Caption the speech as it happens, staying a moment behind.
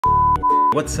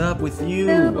What's up with you?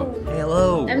 Hello.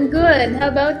 Hello. I'm good. How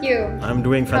about you? I'm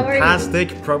doing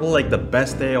fantastic. Probably like the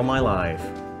best day of my life.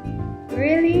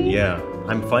 Really? Yeah,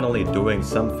 I'm finally doing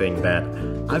something that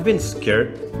I've been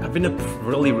scared. I've been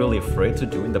really afraid to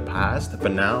do in the past,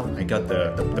 but now I got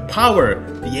the power,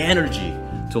 the energy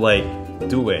to like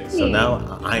do it. So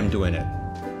now I'm doing it.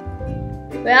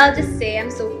 Well, I'll just say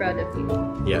I'm so proud of you.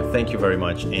 Yeah, thank you very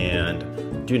much. And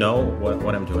do you know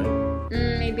what I'm doing?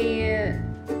 Maybe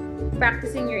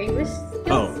practicing your English skills?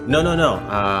 Oh, no.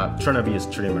 Trying to be a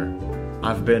streamer.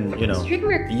 I've been,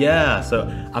 Streamer? Yeah, so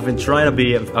I've been trying to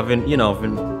be a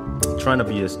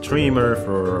streamer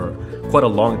for quite a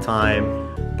long time,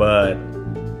 but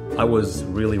I was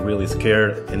really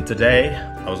scared. And today,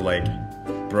 I was like,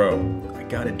 bro, I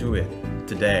gotta do it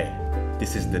today.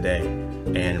 This is the day.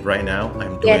 And right now,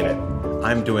 I'm doing it.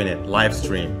 I'm doing it, live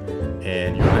stream.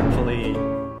 And you're actually...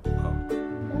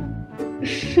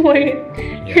 Wait,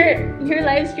 you're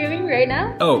live streaming right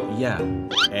now? Oh yeah,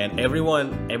 and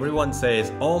everyone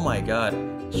says, oh my god,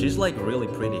 she's like really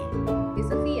pretty. It's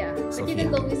Sophia. But you can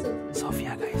call me Sophia.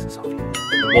 Sophia, guys, Sophia.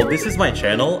 Well, this is my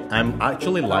channel. I'm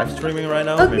actually live streaming right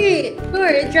now. Okay,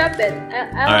 sure, drop it.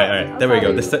 Alright, there we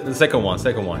go. The second one.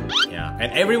 Yeah,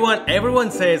 and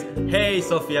everyone says, hey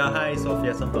Sophia, hi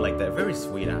Sophia, something like that. Very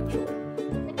sweet actually.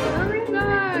 Oh my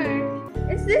god,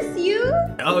 is this you?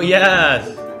 Oh yes.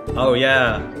 Oh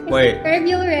yeah. Wait. Subscribe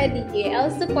you already.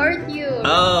 I'll support you.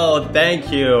 Oh, thank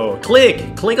you. Click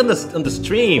on the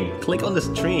stream. Click on the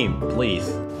stream, please.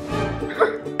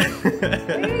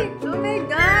 Wait, oh my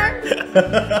god.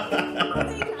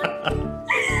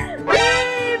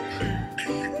 Wait.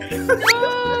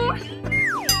 No.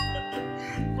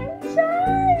 I'm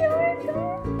shy. Oh my god.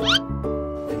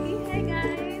 Okay, hi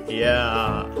guys.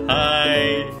 Yeah.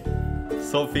 Hi.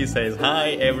 Sophie says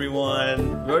hi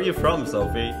everyone. Where are you from,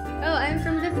 Sophie? Oh, I'm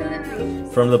from the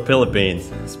Philippines. From the Philippines.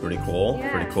 That's pretty cool.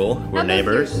 Yeah. Pretty cool. We're How about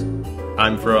neighbors.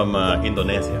 I'm from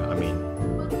Indonesia. I mean.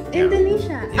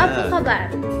 Indonesia. Yeah. Apo ka ba?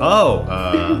 Oh,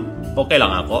 okay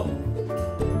lang ako.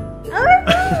 Oh my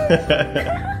god.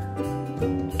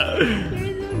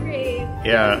 You're so great.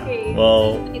 Yeah. Okay.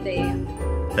 Well, Today.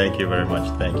 thank you very much.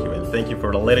 Thank you, and thank you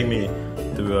for letting me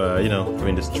to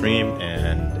join the stream.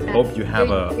 And hope you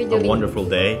have a wonderful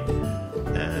day.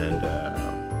 And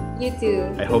You too.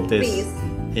 I hope this Please.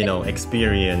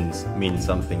 experience means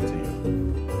something to you.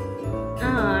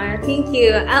 Ah, thank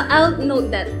you. I'll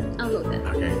note that.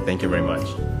 Okay, thank you very much.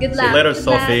 Good See luck. you later, Good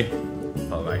Sophie.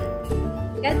 luck. Bye bye.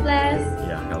 God bless.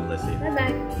 Yeah, God bless you. Bye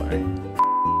bye. Bye.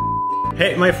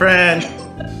 Hey, my friend.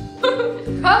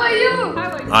 How are you?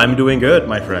 I'm doing good,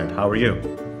 my friend. How are you?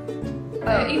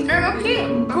 Okay,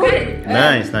 good.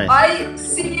 Nice. I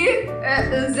see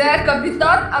the Captain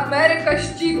America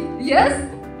ship. Yes?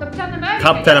 Captain America?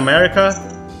 Captain America?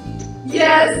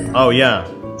 Yes. Oh yeah.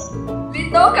 We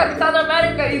know Captain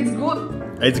America is good.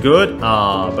 It's good,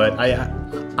 but I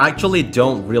actually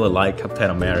don't really like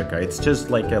Captain America. It's just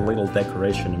like a little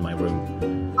decoration in my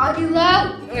room. I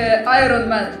love Iron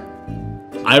Man.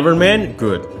 Iron Man,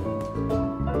 good.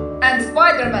 And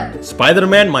Spider-Man.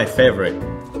 Spider-Man, my favorite.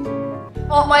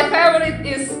 Oh, my favorite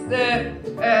is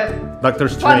Doctor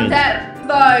Strange. Panther.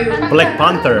 Black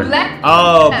Panther.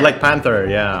 Black Panther,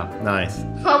 yeah, nice.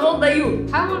 How old are you?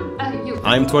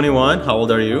 I'm 21, how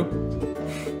old are you?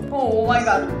 Oh my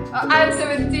god. I'm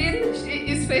 17, she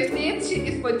is 15, she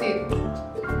is 14.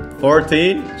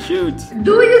 14? Shoot.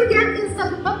 Do you get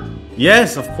Instagram?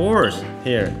 Yes, of course.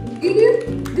 Here. Do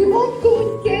you want to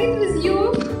communicate with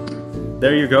you?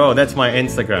 There you go, that's my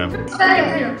Instagram.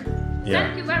 Thank you. Yeah.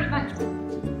 Thank you very much.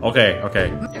 Okay.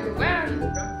 Where are you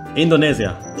from?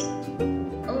 Indonesia.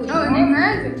 Oh,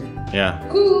 Indonesia. Yeah.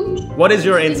 Cool. What is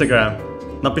your Instagram?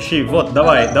 Напиши, вот,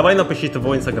 давай напиши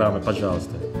твой Инстаграм,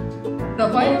 пожалуйста.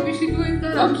 Давай напиши твой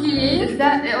Инстаграм. Окей.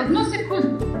 Да, одну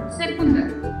секунду.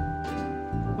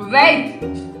 Wait.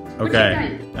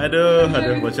 Okay. Aduh,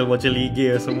 bocil-bocil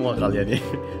IG semua kalian ini.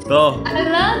 Tuh. I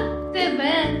love TV.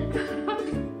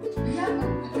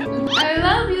 I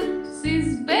love you,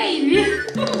 sis baby.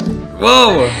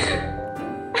 Wow.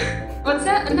 What's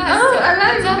that? Oh, I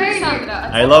love you, baby.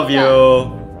 I love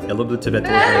you. Я люблю тебя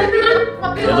тоже.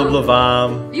 Я люблю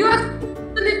вам. You are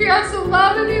so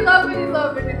lovely. I love you.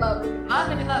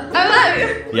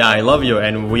 Yeah, I love you,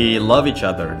 and we love each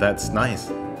other. That's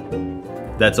nice.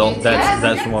 That's all.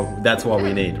 That's what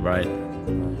we need, right?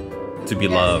 To be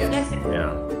loved. Yes.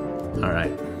 Yeah. All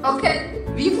right. Okay.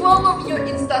 We follow your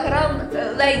Instagram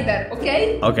later.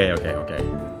 Okay. Okay.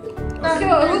 So,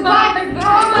 goodbye.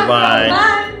 Goodbye.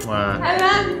 Bye. Mwah. I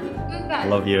love you. Goodbye.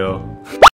 Love you.